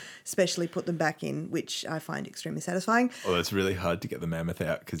to specially put them back in, which I find extremely satisfying. Well, it's really hard to get the mammoth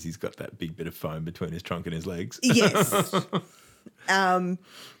out because he's got that big bit of foam between his trunk and his legs. Yes.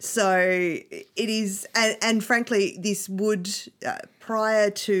 So it is, and frankly, this would,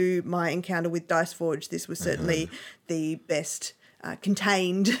 prior to my encounter with Dice Forge, this was certainly the best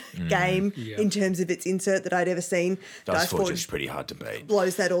contained game in terms of its insert that I'd ever seen. Dice Forge is pretty hard to beat.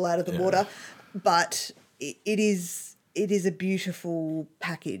 Blows that all out of the water, but it is a beautiful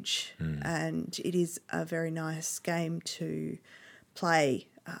package, and it is a very nice game to play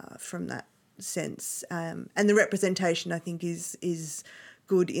from that sense, and the representation I think is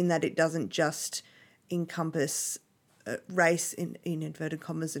good in that it doesn't just encompass race in inverted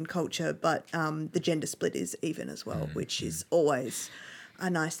commas and culture, but the gender split is even as well, which is always a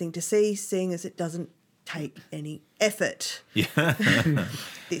nice thing to see, seeing as it doesn't take any effort. Yeah.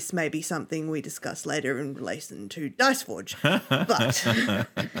 This may be something we discuss later in relation to Dice Forge, but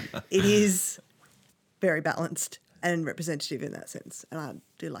it is very balanced and representative in that sense, and I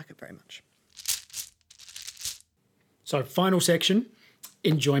do like it very much. So final section,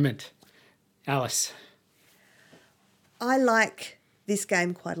 enjoyment. Alice. I like this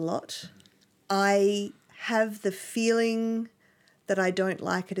game quite a lot. I have the feeling that I don't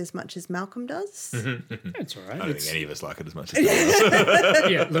like it as much as Malcolm does. That's all right. I don't think any of us like it as much as that.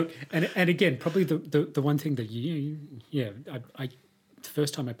 Yeah, look, and again, probably the one thing that I the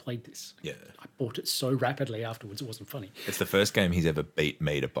first time I played this, Yeah. I bought it so rapidly afterwards it wasn't funny. It's the first game he's ever beat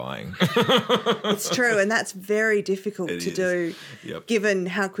me to buying. It's true, and that's very difficult It to is. do, Yep. given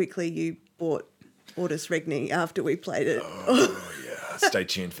how quickly you bought Ortus Regni after we played it. Oh, yeah. Stay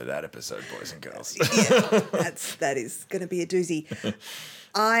tuned for that episode, boys and girls. That is going to be a doozy.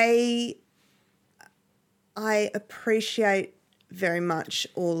 I appreciate very much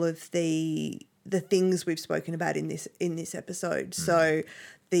all of the things we've spoken about in this episode. So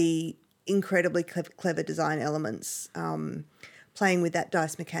the incredibly clever design elements, playing with that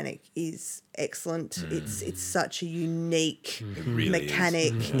dice mechanic is excellent. It's such a unique It really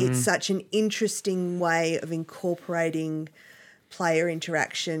mechanic. It's such an interesting way of incorporating player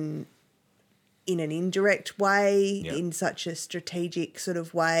interaction in an indirect way, Yeah. in such a strategic sort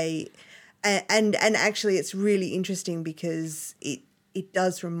of way. And actually it's really interesting because it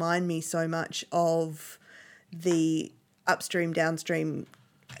does remind me so much of the upstream, downstream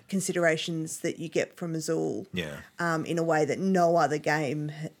considerations that you get from Azul Yeah. in a way that no other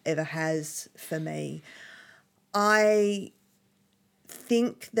game ever has for me. I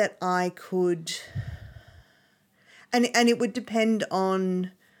think that I could... And it would depend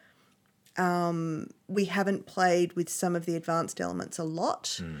on... we haven't played with some of the advanced elements a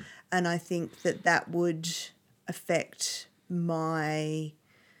lot, and I think that would affect my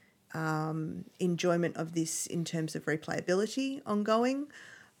enjoyment of this in terms of replayability ongoing,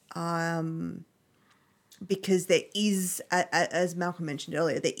 because there is, as Malcolm mentioned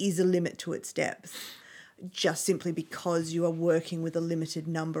earlier, there is a limit to its depth, just simply because you are working with a limited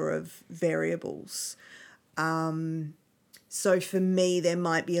number of variables. So for me, there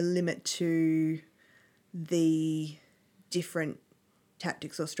might be a limit to the different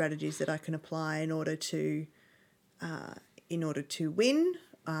tactics or strategies that I can apply in order to win,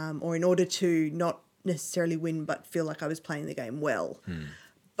 or in order to not necessarily win but feel like I was playing the game well.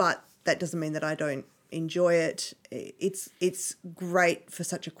 But that doesn't mean that I don't enjoy it. It's great for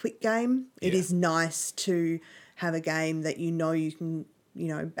such a quick game. It Yeah. is nice to have a game that you can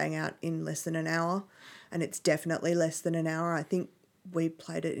bang out in less than an hour, and it's definitely less than an hour. I think we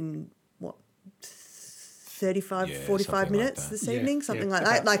played it in 35, Yeah, 45 something like minutes that. this evening, something like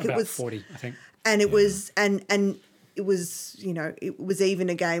about- that. Like about it was 40, I think. and it was and it was it was even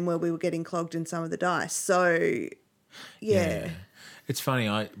a game where we were getting clogged in some of the dice. So yeah. It's funny,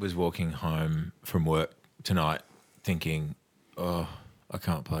 I was walking home from work tonight thinking, oh, I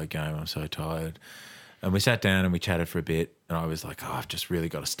can't play a game, I'm so tired. And we sat down and we chatted for a bit, and I was like, oh, I've just really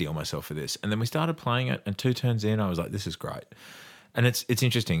got to steel myself for this. And then we started playing it, and 2 turns in, I was like, this is great. And it's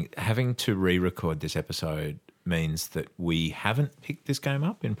interesting, having to re-record this episode means that we haven't picked this game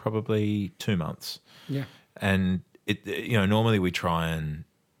up in probably 2 months. Yeah. And it, normally we try and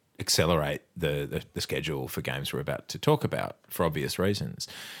accelerate the schedule for games we're about to talk about for obvious reasons.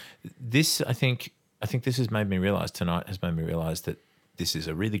 This, I think this has made me realise, tonight has made me realise that this is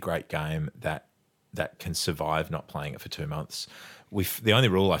a really great game that can survive not playing it for 2 months. The only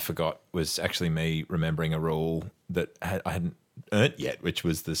rule I forgot was actually me remembering a rule that I hadn't earned yet, which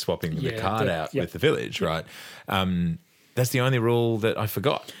was the swapping the card out with the village, right? That's the only rule that I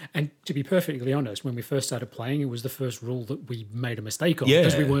forgot. And to be perfectly honest, when we first started playing, it was the first rule that we made a mistake on Yeah.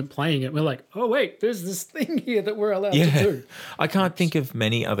 because we weren't playing it. We're like, oh, wait, there's this thing here that we're allowed to do. I can't think of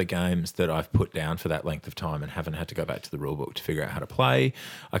many other games that I've put down for that length of time and haven't had to go back to the rule book to figure out how to play.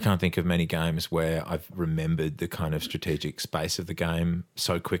 I can't think of many games where I've remembered the kind of strategic space of the game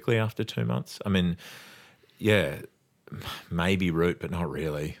so quickly after 2 months. I mean, yeah, maybe Root, but not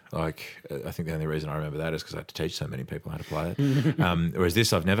really. Like, I think the only reason I remember that is because I had to teach so many people how to play it. Whereas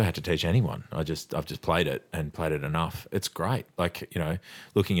this, I've never had to teach anyone. I've just played it and played it enough. It's great. Like,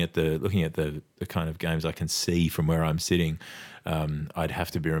 looking at the kind of games I can see from where I'm sitting, I'd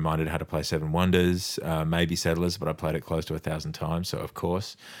have to be reminded how to play Seven Wonders, maybe Settlers, but I played it close to 1,000 times. So of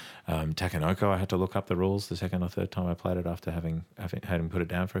course, Takenoko, I had to look up the rules the second or third time I played it after having had him put it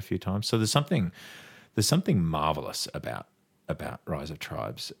down for a few times. So there's something marvelous about Rise of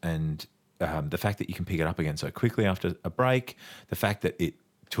Tribes, and the fact that you can pick it up again so quickly after a break, the fact that it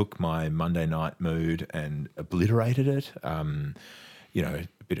took my Monday night mood and obliterated it. A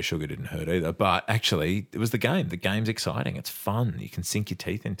bit of sugar didn't hurt either, but actually it was the game. The game's exciting. It's fun. You can sink your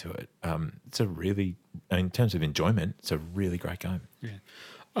teeth into it. It's a really, in terms of enjoyment, it's a really great game. Yeah.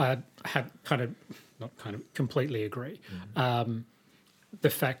 I have kind of not kind of completely agree. The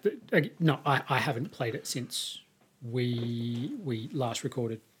fact that I haven't played it since we last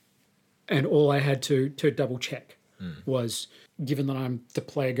recorded, and all I had to double check was, given that I'm the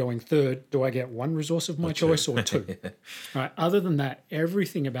player going third, do I get one resource of my choice or two? Right. Other than that,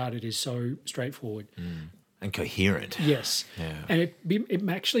 everything about it is so straightforward and coherent. Yes, and it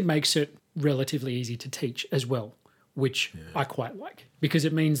actually makes it relatively easy to teach as well, which I quite like, because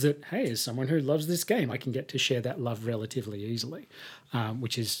it means that, hey, as someone who loves this game, I can get to share that love relatively easily,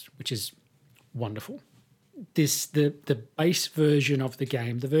 which is wonderful. The base version of the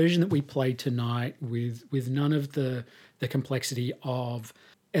game, the version that we played tonight, with none of the complexity of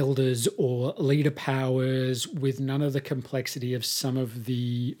elders or leader powers, with none of the complexity of some of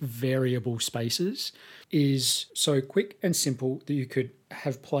the variable spaces, is so quick and simple that you could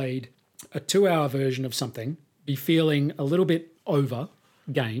have played a 2-hour version of something, be feeling a little bit over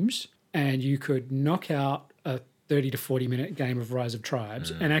games, and you could knock out a 30 to 40 minute game of Rise of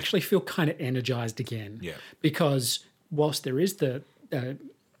Tribes and actually feel kind of energized again. Yeah. Because whilst there is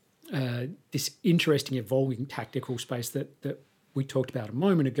this interesting evolving tactical space that we talked about a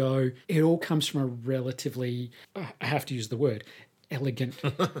moment ago, it all comes from a relatively, I have to use the word,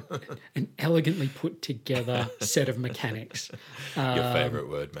 an elegantly put together set of mechanics. Your favourite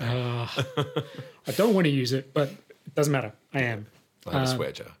word, man. I don't want to use it, but it doesn't matter. I am. I have a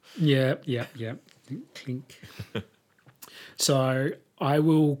swear jar. Yeah. Clink. So I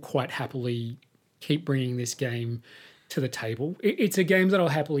will quite happily keep bringing this game to the table. It's a game that I'll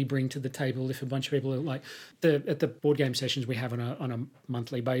happily bring to the table if a bunch of people are like at the board game sessions we have on a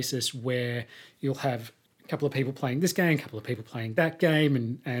monthly basis, where you'll have a couple of people playing this game, a couple of people playing that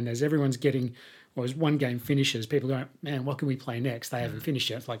game, and as everyone's getting, or as one game finishes, people go, man, what can we play next? They haven't finished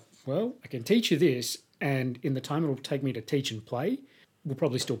yet. It's like, well, I can teach you this, and in the time it'll take me to teach and play, we'll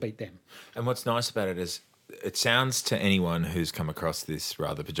probably still beat them. And what's nice about it is, it sounds to anyone who's come across this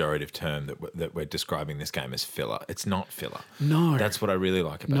rather pejorative term that we're describing this game as filler. It's not filler. No. That's what I really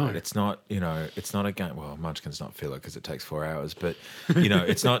like about it. It's not, it's not a game. Well, Munchkin's not filler because it takes 4 hours, but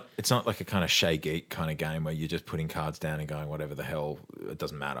it's not like a kind of Shay Geek kind of game where you're just putting cards down and going whatever the hell, it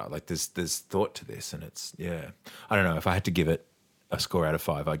doesn't matter. Like there's thought to this, and it's I don't know, if I had to give it a score out of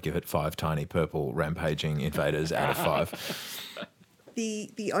 5, I'd give it 5 tiny purple rampaging invaders out of 5.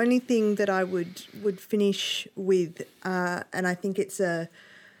 The only thing that I would finish with, and I think it's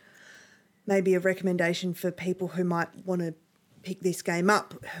maybe a recommendation for people who might want to pick this game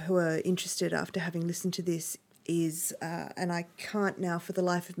up, who are interested after having listened to this, is, and I can't now for the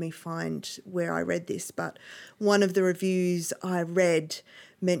life of me find where I read this, but one of the reviews I read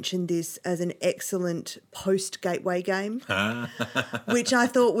mentioned this as an excellent post-gateway game, which I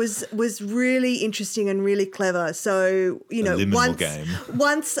thought was really interesting and really clever. So,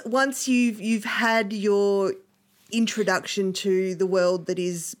 once you've had your introduction to the world that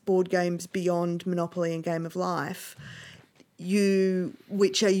is board games beyond Monopoly and Game of Life,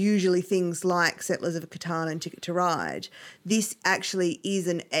 which are usually things like Settlers of Catan and Ticket to Ride, this actually is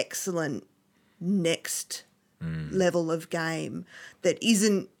an excellent next level of game that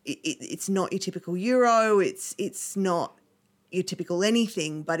isn't, it's not your typical Euro, it's not your typical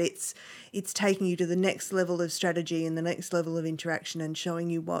anything, but it's taking you to the next level of strategy and the next level of interaction and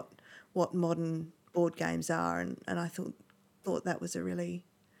showing you what modern board games are, and I thought that was a really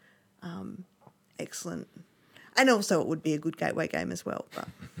excellent, and also it would be a good gateway game as well.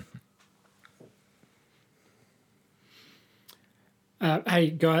 But hey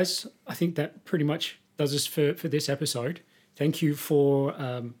guys, I think that pretty much does us for this episode. Thank you for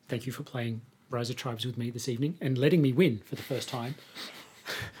playing Rise of Tribes with me this evening and letting me win for the first time.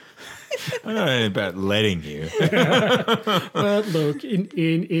 I don't know about letting you. Well, look,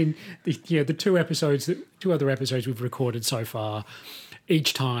 in the two other episodes we've recorded so far,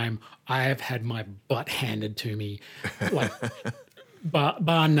 each time I have had my butt handed to me, like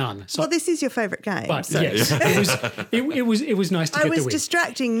bar none. So, well, this is your favourite game. But so. yes, it was nice to get the win. I was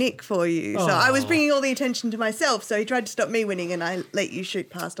distracting Nick for you, so I was bringing all the attention to myself. So he tried to stop me winning, and I let you shoot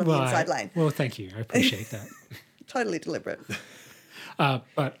past on the inside lane. Well, thank you. I appreciate that. Totally deliberate.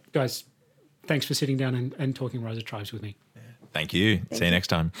 But guys, thanks for sitting down and talking Rise of Tribes with me. Thank you. See you next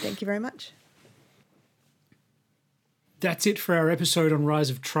time. Thank you very much. That's it for our episode on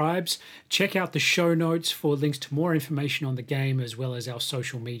Rise of Tribes. Check out the show notes for links to more information on the game, as well as our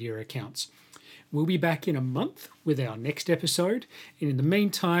social media accounts. We'll be back in a month with our next episode. And in the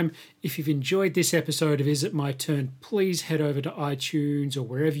meantime, if you've enjoyed this episode of Is It My Turn, please head over to iTunes or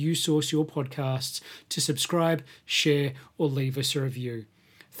wherever you source your podcasts to subscribe, share, or leave us a review.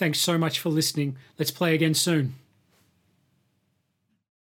 Thanks so much for listening. Let's play again soon.